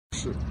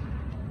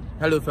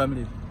Hello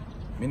family.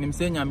 My name is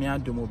Nyamia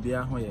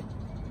Domobia Hoye.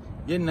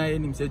 Yena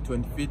name say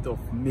 25th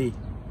of May,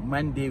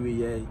 Monday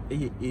we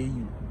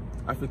AU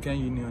African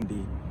Union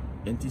Day.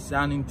 Anti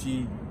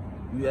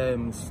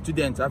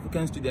students,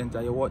 African students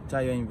at TYUT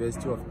China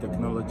University of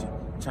Technology,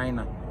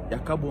 China.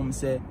 Yakabom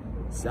say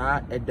sa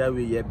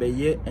edawe ye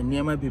beye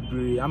enema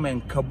bebre ama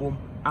nkabom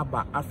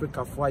aba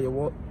Africa for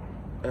your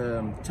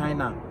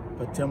China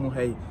patemu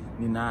hay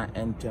nina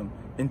entem.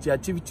 Into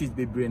activities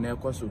bebre na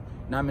ekoso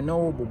na me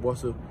no bobo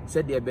so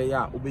said the be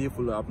ya obey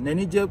follow up na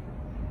ni je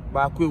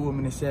ba kwa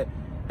woman say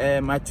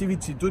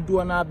activity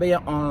dodo na be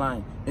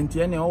online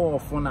into ene o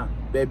phone na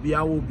be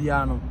bia wo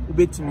bia no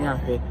obetimi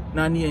ahwe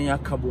na ne yen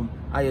yakabom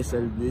aye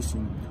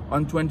celebration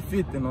on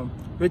 25th no,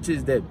 which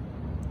is the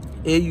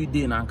AU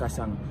day na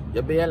nkasa no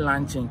ye be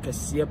launching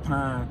kese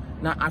pa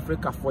na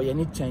Africa for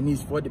any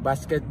Chinese for the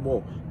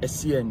basketball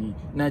ani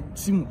na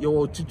team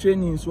your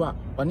training so a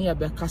one ye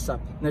be kasa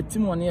na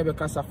team one ye be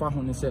kasa fa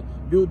ho ne say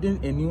building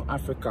a new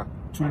Africa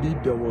to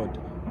lead the world,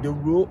 the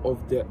role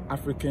of the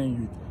African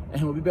youth.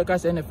 And we be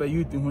kasa na fa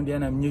youth hu de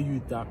na me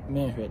youth a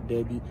me hwe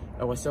da bi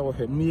e wo se wo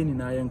hwe me ni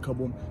na ye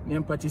nkabom ne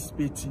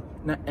participate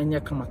na enye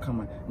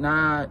kama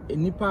na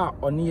nipa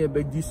one ye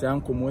be di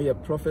san komo ye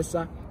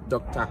Professor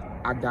Dr.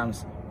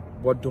 Adams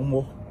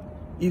Bodomo.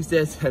 If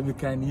says we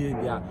can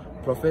hear there,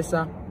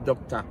 Professor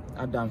Dr.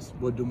 Adams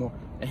Bodomo.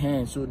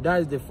 So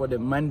that's the for the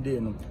Monday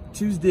no.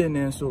 Tuesday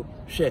and so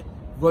share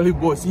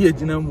volleyball see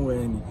jinamu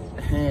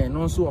eni.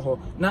 No so ho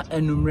na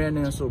enumre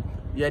ne so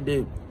yeah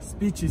the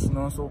speeches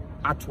no so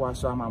atwa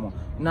so amamo.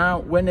 Now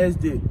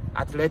Wednesday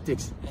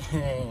athletics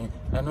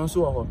and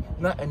also ho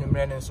na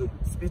enumre ne so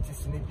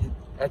speeches ni bi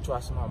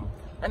atwa so amamo.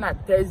 And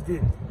at Thursday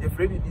the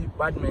Friday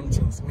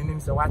badminton meaning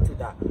say what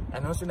that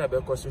and also na be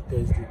so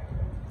Thursday.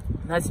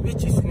 Na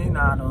speeches ni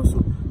na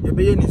also you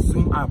be any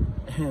zoom up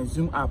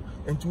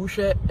and to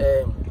share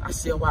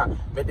asewa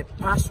but the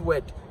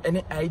password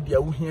any idea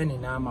wo hia ni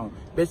na ma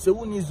but say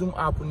wo ni zoom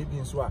up ni bi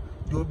nso a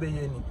do be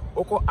ni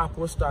oko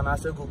Apple Store na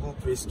say Google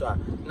Play Store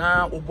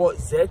na ubo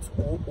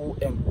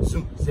ZOOM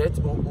zoom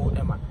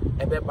ZOOM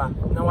ebeba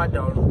na wa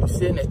download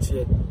say na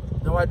tie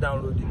na wa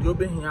download do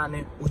be hia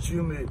ni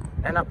uchume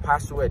and a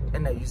password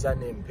and a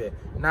username pe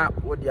na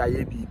wo dia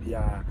ye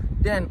bibia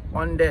then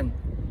on then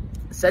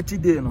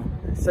Saturday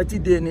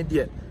ni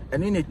there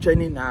and in a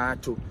training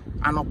to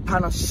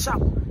an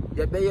sharp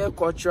ye be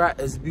cultural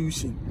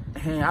exhibition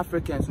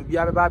Africans will be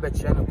able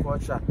to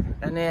culture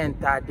and then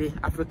day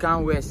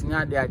African West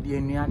near their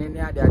DNA and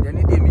near their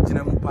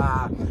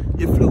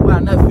you flew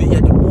na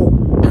via the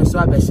ball and so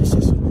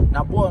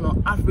now born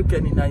on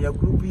African in your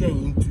group here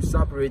into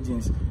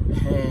sub-regions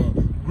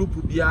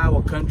group be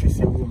our countries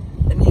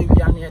and you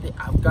are near the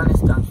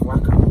Afghanistan for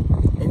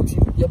and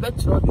you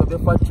bet not your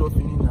paper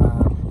trophy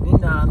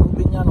Nina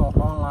Nubinya no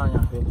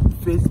online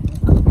Facebook,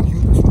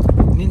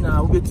 YouTube,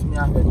 Nina ubetimi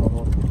ahwe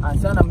no and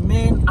sana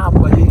main app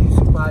where you use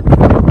the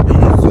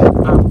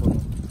Zoom app.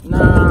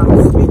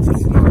 Now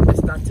speeches no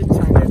started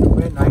China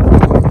when I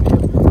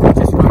which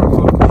is one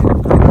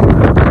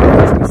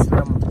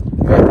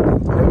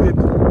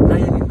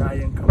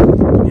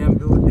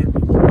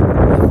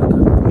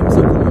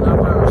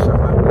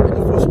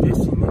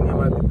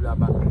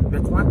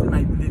but one thing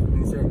I believe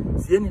in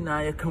say na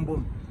ye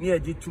kambom near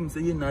Jitum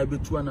say na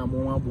betu na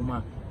mo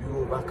abuma you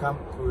overcome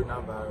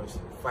coronavirus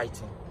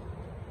fighting.